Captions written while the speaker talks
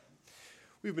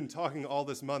We've been talking all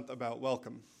this month about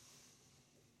welcome.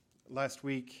 Last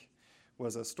week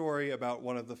was a story about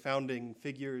one of the founding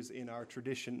figures in our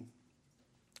tradition,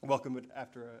 welcomed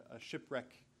after a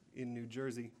shipwreck in New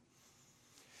Jersey.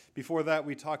 Before that,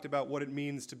 we talked about what it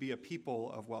means to be a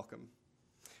people of welcome,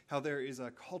 how there is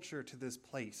a culture to this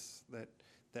place that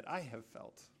I have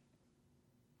felt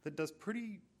that does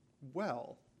pretty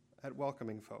well at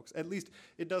welcoming folks. At least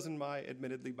it does in my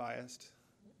admittedly biased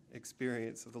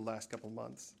experience of the last couple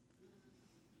months.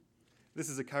 This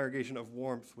is a congregation of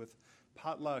warmth with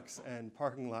potlucks and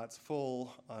parking lots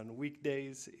full on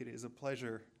weekdays. It is a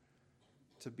pleasure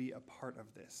to be a part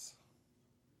of this.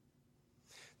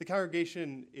 The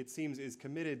congregation, it seems, is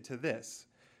committed to this.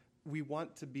 We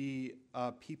want to be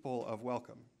a people of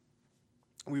welcome.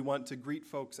 We want to greet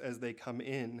folks as they come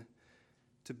in,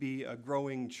 to be a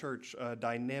growing church, a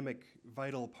dynamic,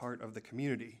 vital part of the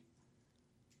community.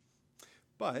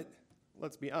 But,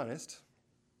 let's be honest,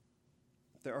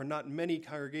 there are not many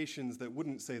congregations that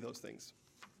wouldn't say those things.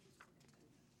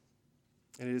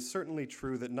 And it is certainly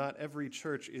true that not every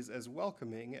church is as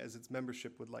welcoming as its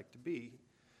membership would like to be.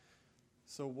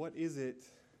 So what is it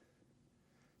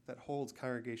that holds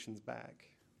congregations back?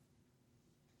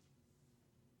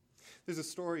 There's a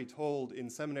story told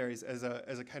in seminaries as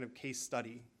a kind of case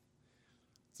study.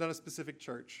 It's not a specific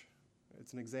church.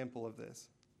 It's an example of this.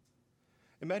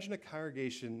 Imagine a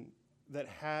congregation that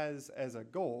has as a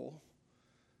goal,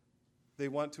 they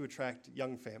want to attract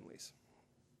young families.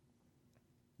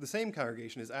 The same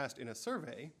congregation is asked in a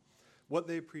survey what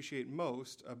they appreciate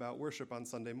most about worship on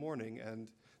Sunday morning,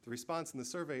 and the response in the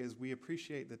survey is, "We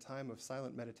appreciate the time of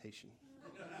silent meditation."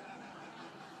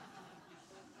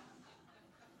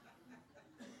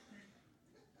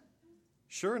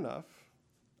 Sure enough,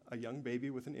 a young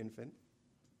baby with an infant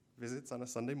visits on a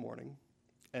Sunday morning,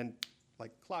 and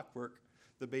like clockwork,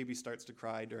 the baby starts to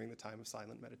cry during the time of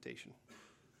silent meditation.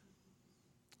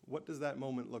 What does that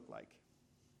moment look like?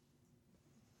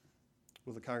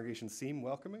 Will the congregation seem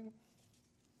welcoming?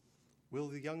 Will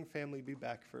the young family be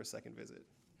back for a second visit?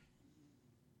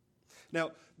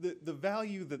 Now, the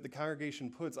value that the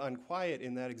congregation puts on quiet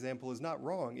in that example is not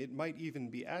wrong. It might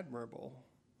even be admirable.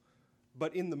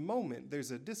 But in the moment, there's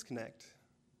a disconnect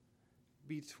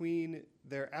between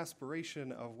their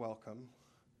aspiration of welcome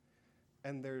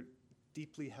and their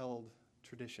deeply held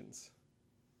traditions.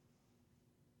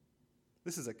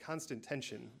 This is a constant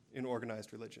tension in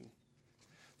organized religion.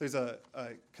 There's a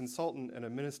consultant and a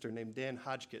minister named Dan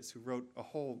Hodgkiss who wrote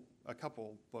a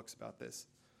couple books about this.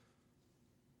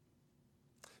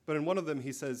 But in one of them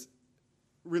he says,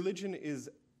 religion is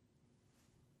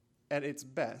at its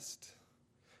best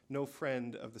no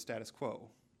friend of the status quo.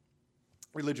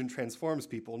 Religion transforms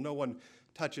people. No one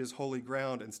touches holy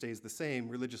ground and stays the same.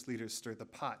 Religious leaders stir the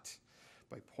pot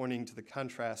by pointing to the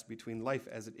contrast between life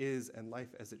as it is and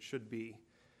life as it should be,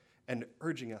 and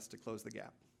urging us to close the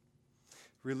gap.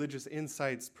 Religious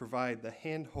insights provide the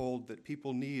handhold that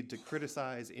people need to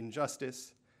criticize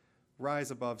injustice,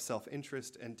 rise above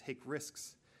self-interest, and take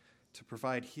risks to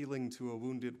provide healing to a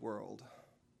wounded world.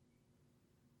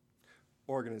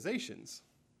 Organizations,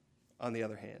 on the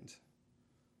other hand,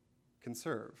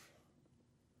 conserve.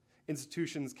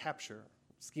 Institutions capture,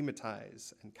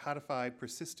 schematize, and codify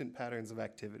persistent patterns of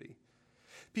activity.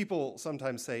 People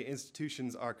sometimes say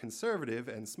institutions are conservative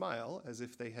and smile as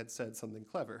if they had said something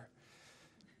clever.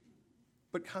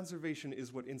 But conservation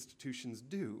is what institutions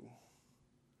do.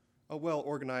 A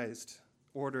well-organized,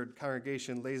 ordered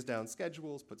congregation lays down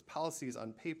schedules, puts policies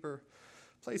on paper,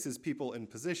 places people in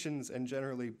positions, and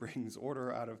generally brings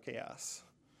order out of chaos.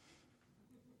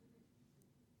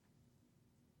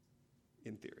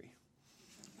 In theory.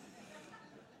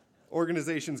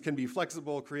 Organizations can be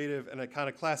flexible, creative, and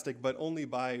iconoclastic, but only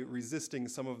by resisting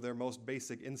some of their most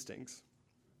basic instincts.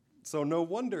 So no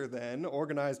wonder, then,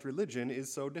 organized religion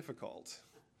is so difficult.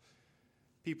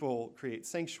 People create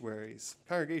sanctuaries.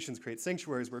 Congregations create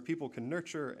sanctuaries where people can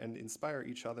nurture and inspire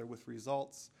each other with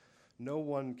results no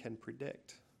one can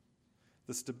predict.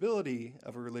 The stability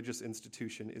of a religious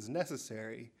institution is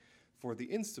necessary for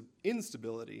the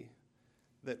instability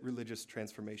that religious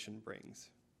transformation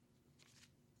brings.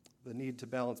 The need to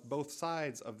balance both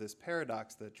sides of this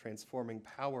paradox, the transforming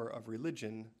power of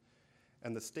religion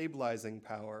and the stabilizing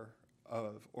power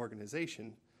of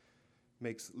organization,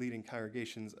 makes leading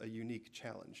congregations a unique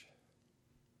challenge.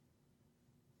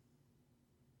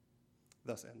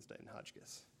 Thus ends Dan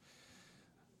Hodgkiss.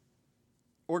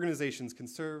 Organizations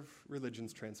conserve,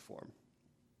 religions transform.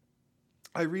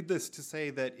 I read this to say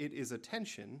that it is a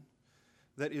tension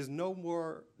that is no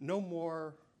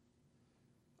more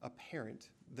apparent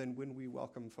than when we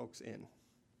welcome folks in.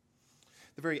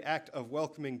 the very act of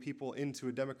welcoming people into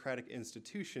a democratic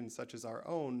institution such as our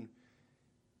own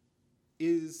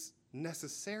is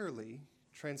necessarily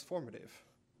transformative.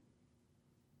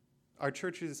 Our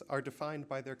churches are defined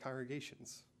by their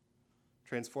congregations.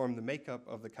 Transform the makeup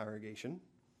of the congregation,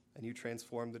 and you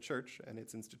transform the church and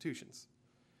its institutions.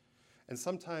 And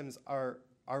sometimes our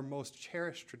most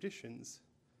cherished traditions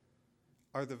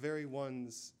are the very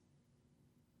ones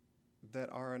that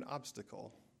are an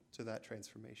obstacle to that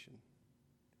transformation.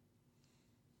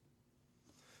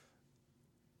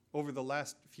 Over the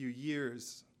last few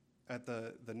years at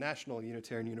the National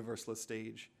Unitarian Universalist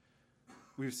stage,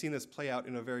 we've seen this play out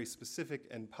in a very specific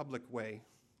and public way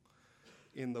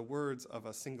in the words of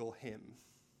a single hymn.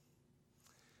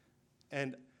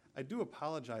 And I do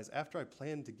apologize. After I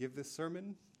planned to give this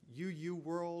sermon, UU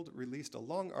World released a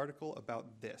long article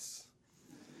about this.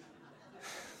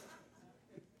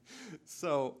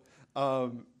 So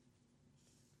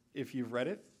if you've read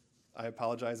it, I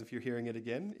apologize if you're hearing it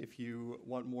again. If you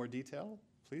want more detail,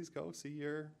 please go see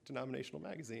your denominational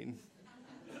magazine.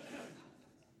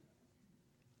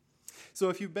 So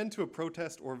if you've been to a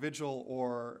protest or vigil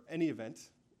or any event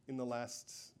in the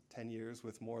last 10 years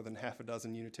with more than half a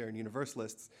dozen Unitarian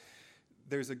Universalists,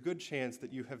 there's a good chance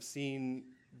that you have seen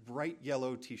bright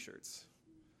yellow t-shirts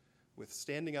with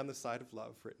 "Standing on the Side of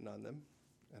Love" written on them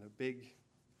and a big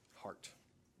heart.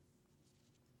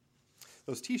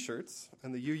 Those t-shirts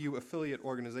and the UU affiliate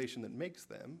organization that makes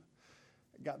them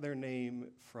got their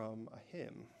name from a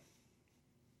hymn.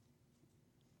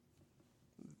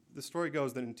 The story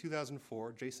goes that in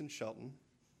 2004, Jason Shelton,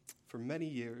 for many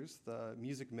years the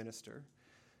music minister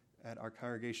at our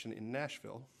congregation in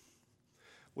Nashville,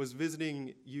 was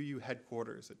visiting UU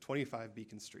headquarters at 25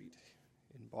 Beacon Street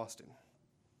in Boston.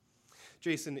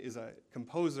 Jason is a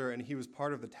composer, and he was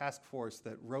part of the task force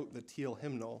that wrote the Teal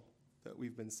hymnal that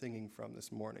we've been singing from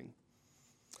this morning.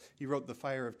 He wrote "The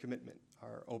Fire of Commitment,"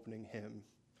 our opening hymn.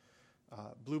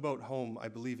 "Blue Boat Home," I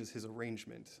believe, is his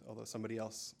arrangement, although somebody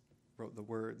else wrote the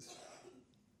words.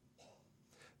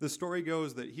 The story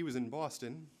goes that he was in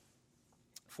Boston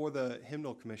for the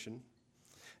hymnal commission,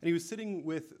 and he was sitting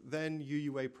with then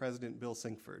UUA President Bill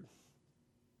Sinkford.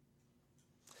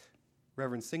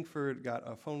 Reverend Sinkford got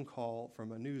a phone call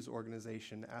from a news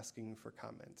organization asking for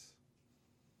comment.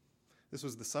 This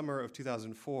was the summer of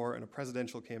 2004, and a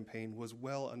presidential campaign was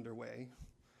well underway,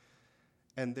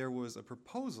 and there was a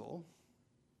proposal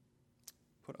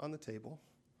put on the table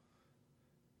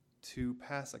to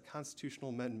pass a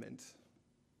constitutional amendment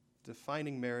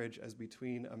defining marriage as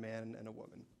between a man and a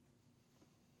woman.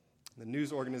 The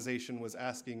news organization was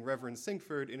asking Reverend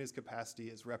Sinkford, in his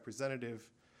capacity as representative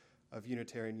of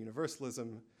Unitarian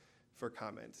Universalism, for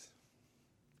comment.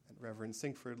 And Reverend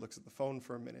Sinkford looks at the phone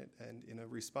for a minute, and in a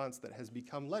response that has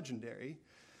become legendary,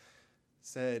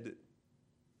 said,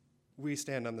 "We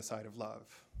stand on the side of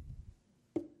love."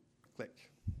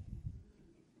 Click.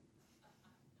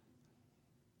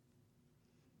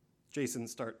 Jason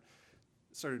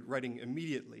started writing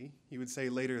immediately. He would say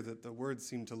later that the words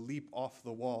seemed to leap off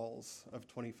the walls of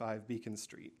 25 Beacon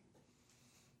Street.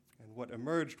 And what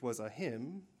emerged was a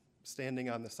hymn, "Standing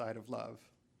on the Side of Love."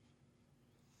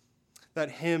 That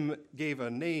hymn gave a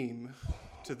name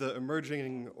to the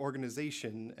emerging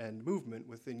organization and movement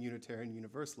within Unitarian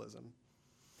Universalism,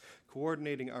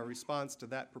 coordinating our response to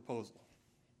that proposal.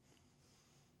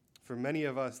 For many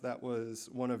of us, that was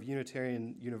one of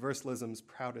Unitarian Universalism's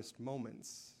proudest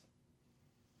moments.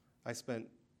 I spent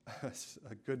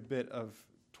a good bit of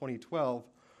 2012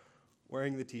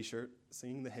 wearing the t-shirt,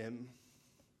 singing the hymn,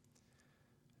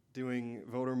 doing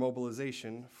voter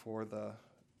mobilization for the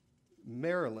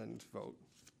Maryland vote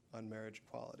on marriage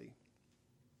equality.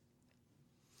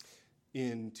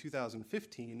 In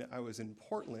 2015, I was in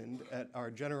Portland at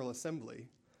our General Assembly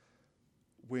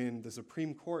when the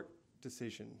Supreme Court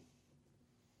decision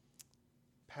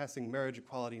passing marriage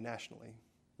equality nationally,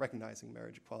 recognizing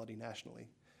marriage equality nationally,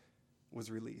 was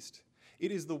released.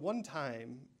 It is the one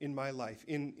time in my life,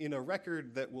 in a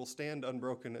record that will stand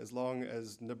unbroken as long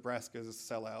as Nebraska's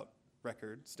sellout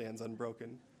record stands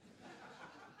unbroken,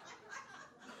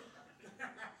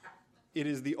 it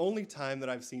is the only time that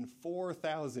I've seen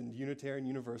 4,000 Unitarian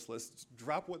Universalists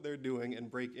drop what they're doing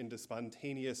and break into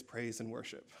spontaneous praise and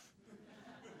worship.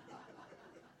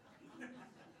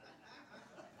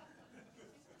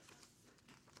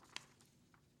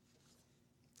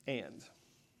 And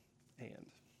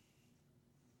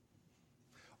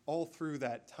all through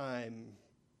that time,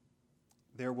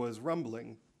 there was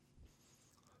rumbling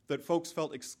that folks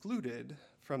felt excluded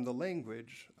from the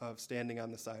language of standing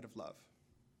on the side of love.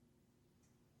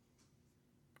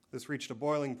 This reached a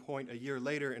boiling point a year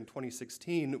later in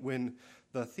 2016 when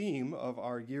the theme of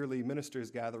our yearly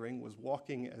ministers' gathering was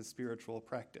walking as spiritual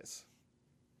practice.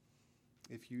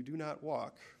 If you do not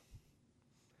walk,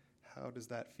 how does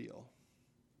that feel?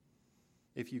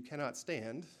 If you cannot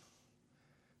stand,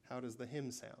 how does the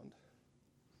hymn sound?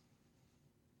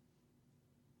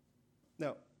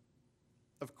 Now,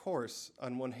 of course,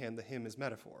 on one hand, the hymn is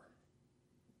metaphor.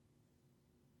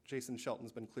 Jason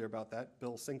Shelton's been clear about that.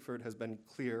 Bill Singford has been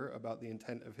clear about the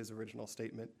intent of his original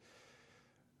statement.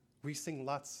 We sing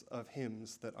lots of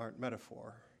hymns that aren't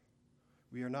metaphor.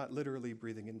 We are not literally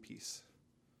breathing in peace.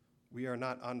 We are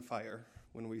not on fire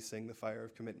when we sing the fire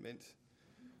of commitment.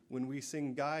 When we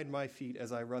sing, "Guide my feet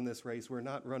as I run this race," we're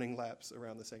not running laps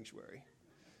around the sanctuary.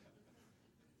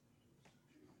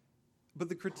 But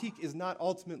the critique is not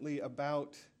ultimately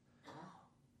about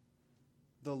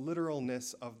the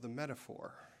literalness of the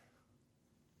metaphor.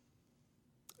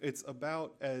 It's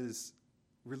about, as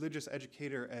religious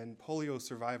educator and polio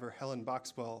survivor Helen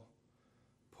Boxwell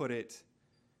put it,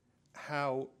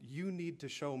 how you need to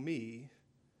show me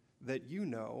that you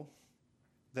know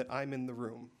that I'm in the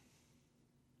room.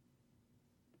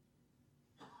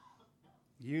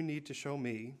 You need to show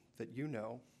me that you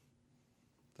know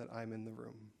that I'm in the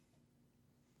room.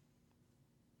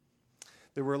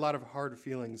 There were a lot of hard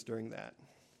feelings during that.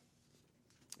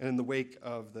 And in the wake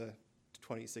of the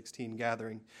 2016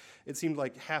 gathering, it seemed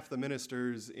like half the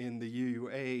ministers in the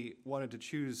UUA wanted to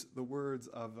choose the words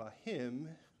of a hymn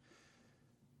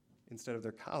instead of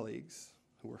their colleagues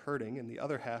who were hurting, and the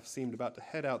other half seemed about to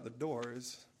head out the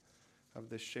doors of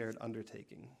this shared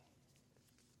undertaking.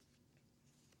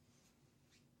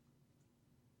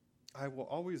 I will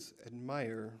always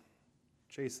admire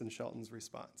Jason Shelton's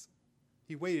response.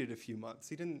 He waited a few months.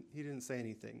 He didn't say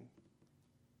anything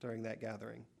during that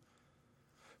gathering.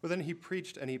 But then he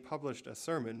preached and he published a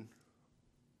sermon.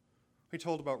 He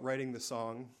told about writing the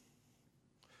song,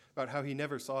 about how he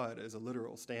never saw it as a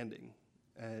literal standing,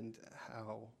 and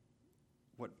how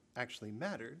what actually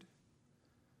mattered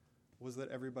was that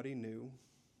everybody knew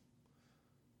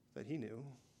that he knew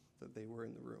that they were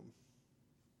in the room.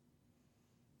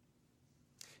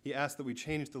 He asked that we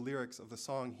change the lyrics of the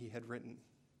song he had written,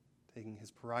 taking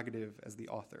his prerogative as the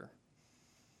author,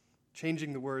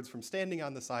 changing the words from standing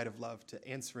on the side of love to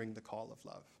answering the call of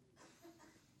love.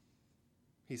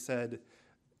 He said,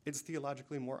 it's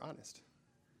theologically more honest.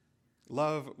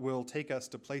 Love will take us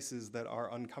to places that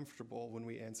are uncomfortable when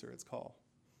we answer its call.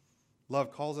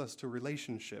 Love calls us to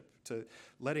relationship, to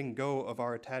letting go of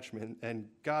our attachment, and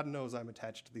God knows I'm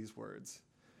attached to these words.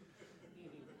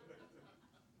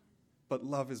 But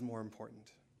love is more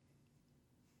important.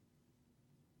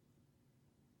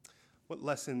 What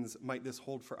lessons might this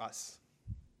hold for us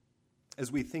as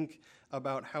we think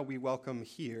about how we welcome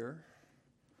here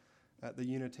at the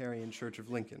Unitarian Church of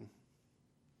Lincoln?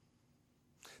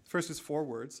 The first is 4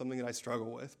 words, something that I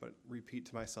struggle with, but repeat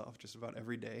to myself just about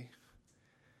every day.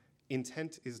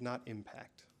 Intent is not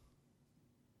impact.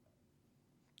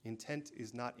 Intent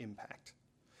is not impact.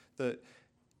 The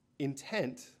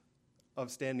intent of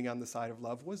standing on the side of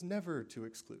love was never to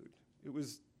exclude. It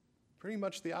was pretty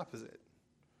much the opposite.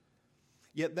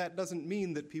 Yet that doesn't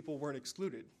mean that people weren't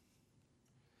excluded.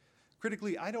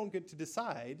 Critically, I don't get to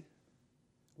decide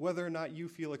whether or not you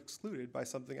feel excluded by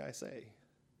something I say.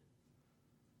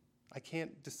 I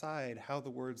can't decide how the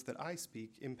words that I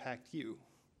speak impact you.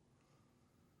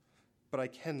 But I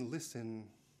can listen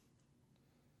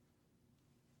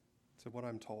to what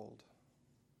I'm told.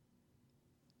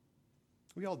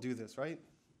 We all do this, right?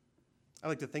 I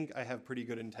like to think I have pretty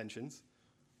good intentions.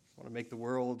 I want to make the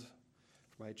world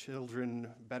for my children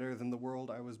better than the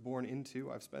world I was born into.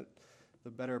 I've spent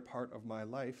the better part of my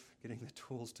life getting the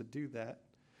tools to do that.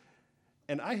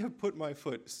 And I have put my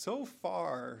foot so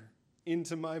far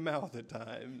into my mouth at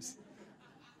times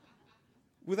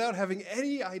without having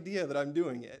any idea that I'm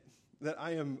doing it, that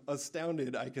I am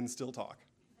astounded I can still talk.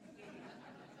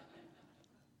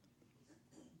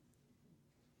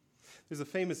 There's a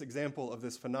famous example of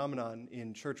this phenomenon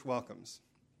in church welcomes.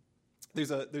 There's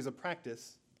a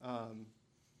practice,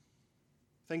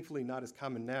 thankfully not as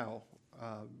common now,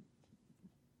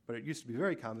 but it used to be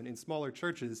very common in smaller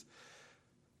churches.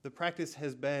 The practice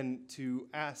has been to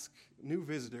ask new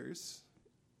visitors,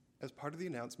 as part of the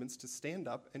announcements, to stand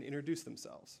up and introduce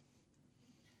themselves.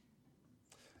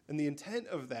 And the intent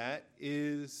of that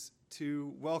is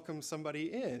to welcome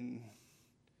somebody in,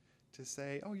 to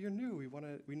say, oh, you're new, we want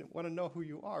to know who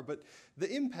you are. But the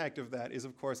impact of that is,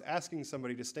 of course, asking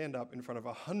somebody to stand up in front of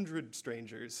 100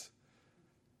 strangers,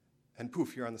 and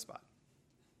poof, you're on the spot.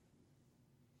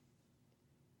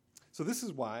 So this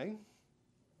is why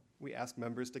we ask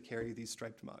members to carry these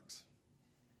striped mugs.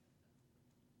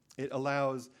 It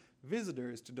allows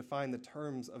visitors to define the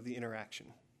terms of the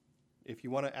interaction. If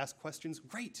you want to ask questions,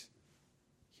 great.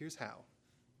 Here's how.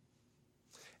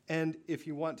 And if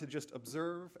you want to just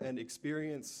observe and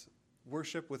experience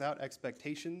worship without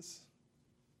expectations,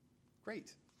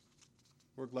 great.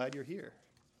 We're glad you're here.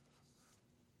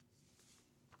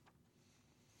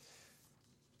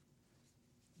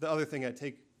 The other thing I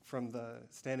take from the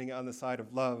Standing on the Side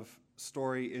of Love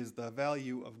story is the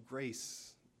value of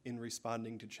grace in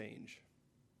responding to change.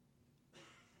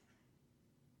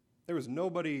 There was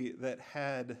nobody that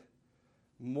had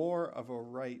more of a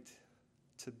right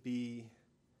to be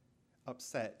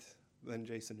upset than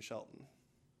Jason Shelton.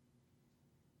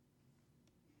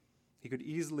 He could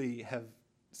easily have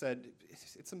said,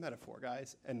 "It's a metaphor,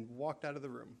 guys," and walked out of the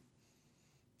room.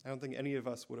 I don't think any of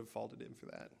us would have faulted him for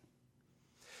that.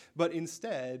 But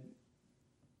instead,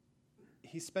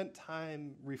 he spent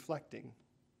time reflecting.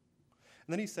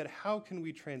 And then he said, how can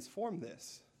we transform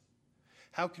this?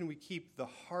 How can we keep the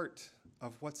heart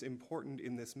of what's important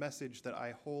in this message that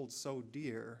I hold so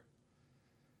dear?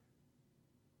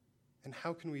 And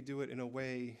how can we do it in a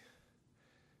way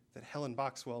that Helen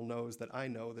Boxwell knows that I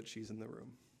know that she's in the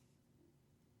room?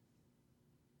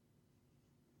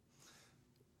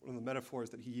 One of the metaphors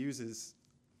that he uses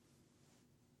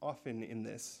often in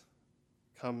this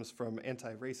comes from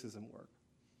anti-racism work.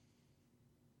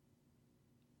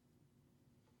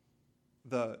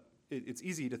 It's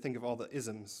easy to think of all the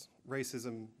isms,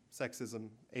 racism, sexism,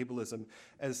 ableism,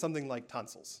 as something like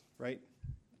tonsils, right?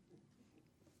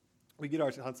 We get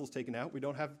our tonsils taken out, we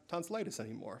don't have tonsillitis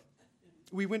anymore.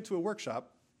 We went to a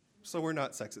workshop, so we're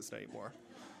not sexist anymore.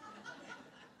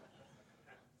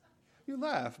 You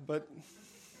laugh, but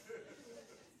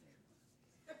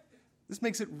this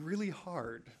makes it really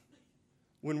hard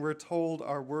when we're told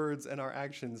our words and our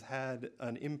actions had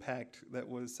an impact that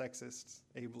was sexist,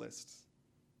 ableist,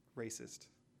 racist.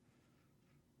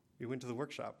 We went to the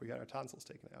workshop, we got our tonsils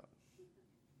taken out.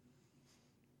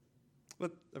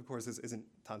 But of course, this isn't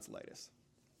tonsillitis.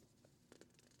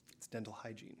 It's dental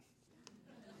hygiene.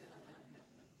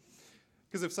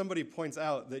 Because if somebody points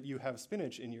out that you have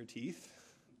spinach in your teeth,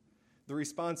 the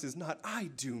response is not, "I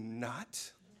do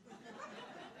not,"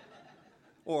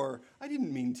 or "I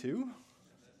didn't mean to."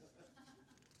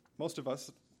 Most of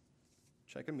us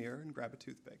check a mirror and grab a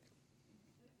toothpick.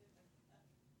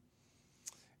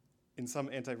 In some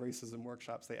anti-racism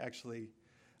workshops, they actually,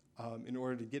 in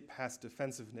order to get past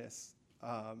defensiveness,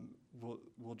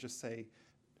 will just say,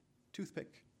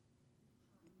 "toothpick,"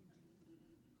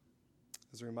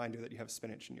 as a reminder that you have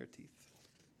spinach in your teeth.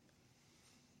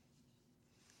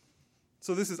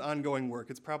 So this is ongoing work.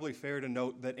 It's probably fair to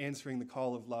note that Answering the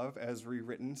Call of Love, as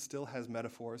rewritten, still has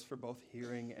metaphors for both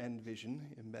hearing and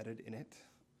vision embedded in it.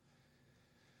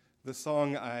 The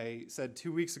song I said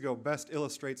 2 weeks ago best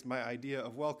illustrates my idea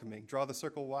of welcoming. Draw the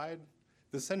circle wide.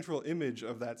 The central image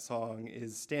of that song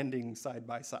is standing side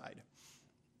by side.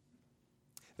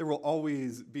 There will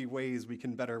always be ways we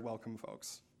can better welcome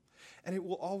folks. And it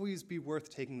will always be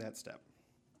worth taking that step,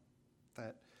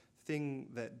 that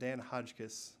thing that Dan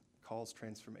Hodgkiss calls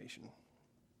transformation.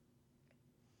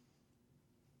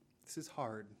 This is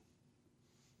hard.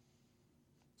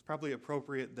 It's probably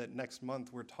appropriate that next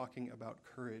month we're talking about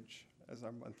courage as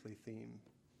our monthly theme.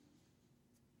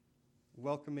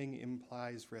 Welcoming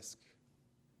implies risk.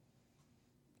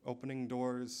 Opening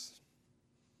doors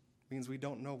means we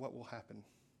don't know what will happen.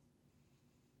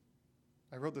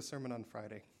 I wrote the sermon on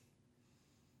Friday.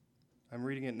 I'm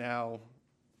reading it now,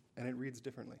 and it reads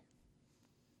differently.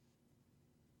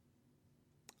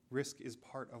 Risk is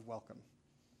part of welcome.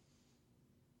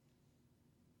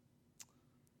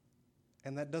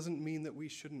 And that doesn't mean that we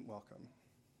shouldn't welcome.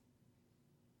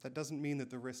 That doesn't mean that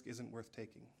the risk isn't worth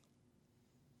taking.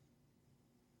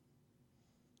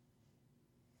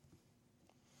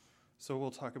 So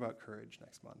we'll talk about courage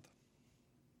next month.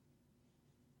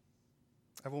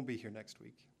 I won't be here next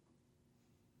week.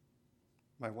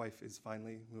 My wife is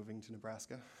finally moving to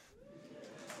Nebraska.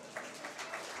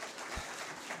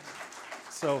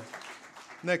 So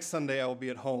next Sunday I will be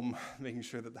at home making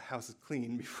sure that the house is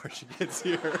clean before she gets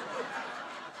here.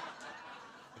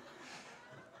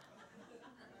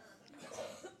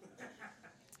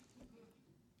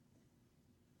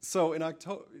 So in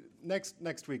October,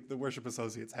 next week, the worship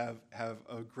associates have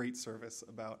a great service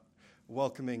about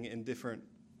welcoming in different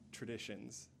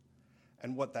traditions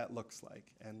and what that looks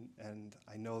like. And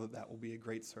I know that will be a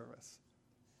great service.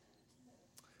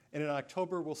 And in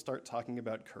October, we'll start talking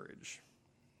about courage.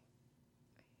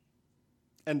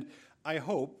 And I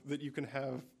hope that you can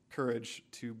have courage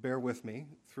to bear with me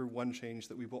through one change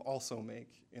that we will also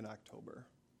make in October.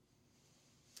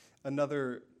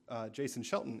 Another Jason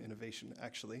Shelton innovation,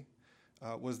 actually,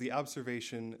 was the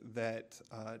observation that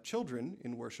children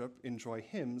in worship enjoy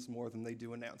hymns more than they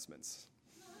do announcements.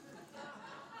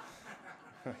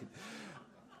 Right.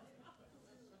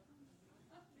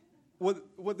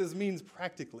 What this means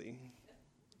practically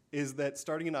is that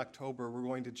starting in October, we're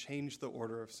going to change the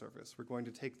order of service. We're going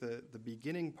to take the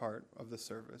beginning part of the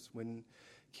service, when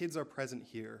kids are present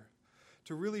here,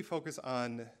 to really focus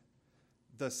on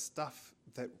the stuff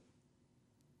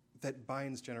that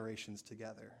binds generations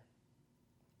together.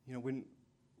 You know,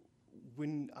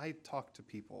 when I talk to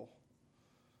people,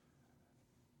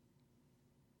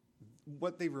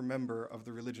 what they remember of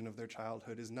the religion of their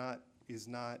childhood is not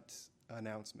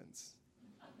announcements.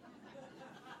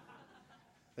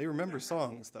 They remember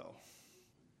songs, though.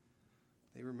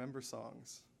 They remember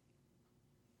songs.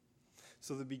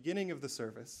 So the beginning of the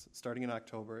service, starting in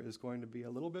October, is going to be a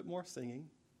little bit more singing,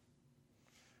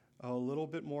 a little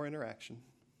bit more interaction.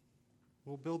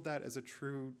 We'll build that as a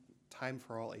true time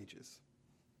for all ages.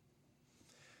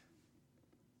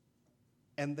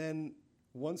 And then,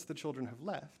 once the children have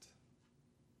left,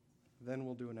 then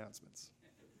we'll do announcements.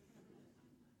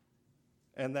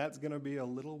 And that's going to be a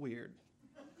little weird.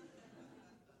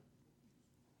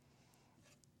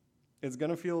 It's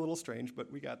going to feel a little strange,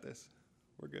 but we got this.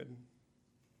 We're good.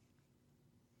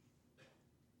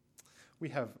 We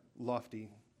have lofty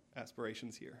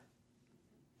aspirations here.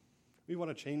 We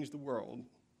want to change the world.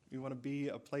 We want to be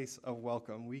a place of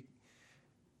welcome. We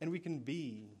can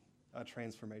be a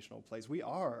transformational place. We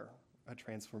are a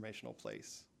transformational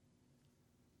place.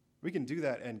 We can do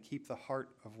that and keep the heart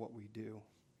of what we do.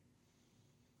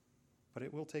 But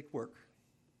it will take work.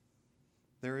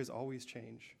 There is always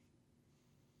change.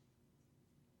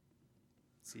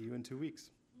 See you in 2 weeks.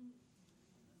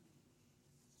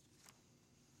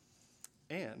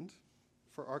 And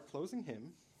for our closing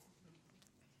hymn,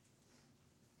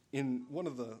 in one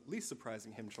of the least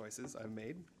surprising hymn choices I've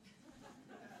made,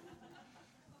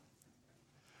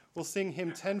 we'll sing hymn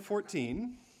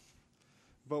 1014,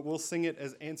 but we'll sing it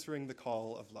as answering the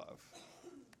call of love.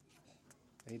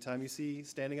 Anytime you see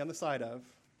standing on the side of,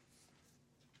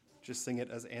 just sing it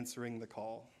as answering the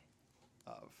call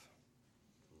of.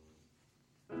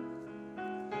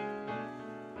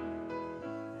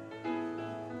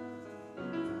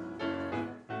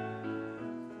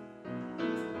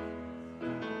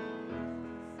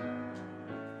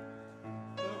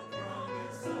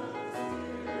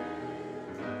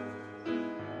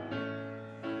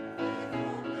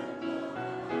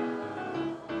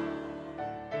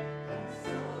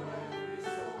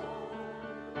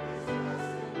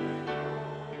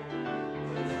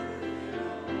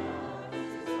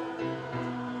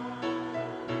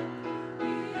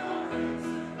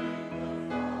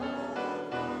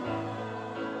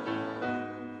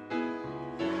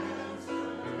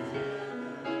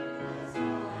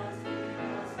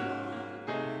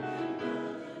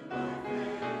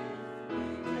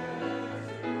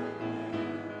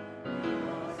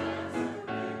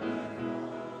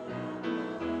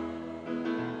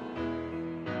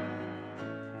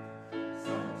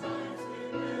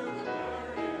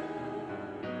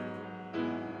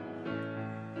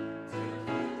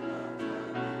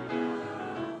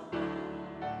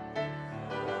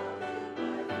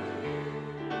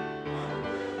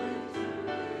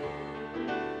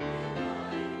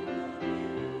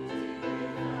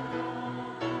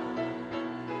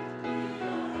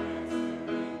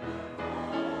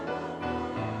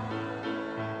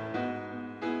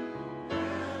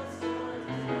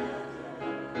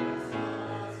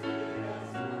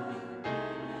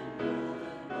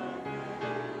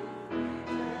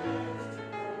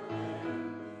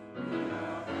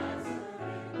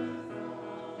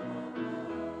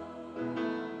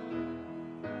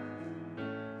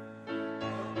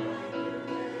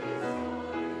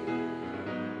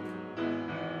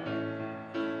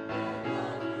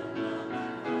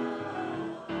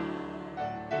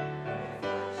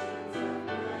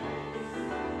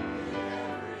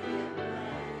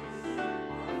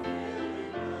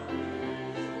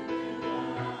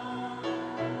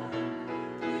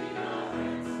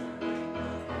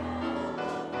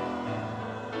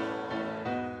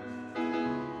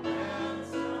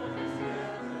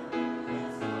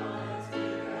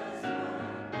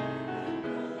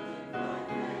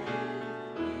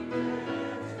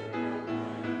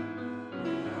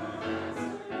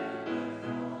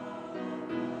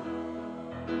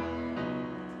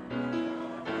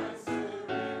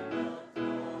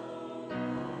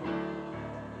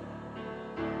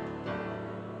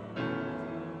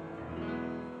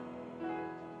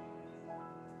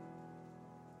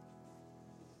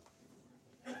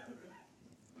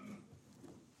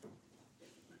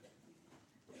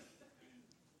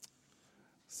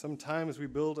 Sometimes we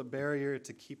build a barrier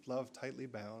to keep love tightly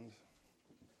bound.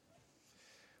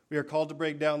 We are called to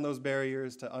break down those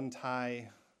barriers, to untie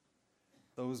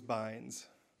those binds.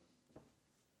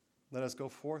 Let us go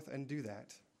forth and do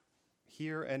that,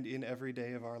 here and in every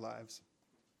day of our lives.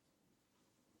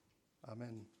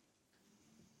 Amen.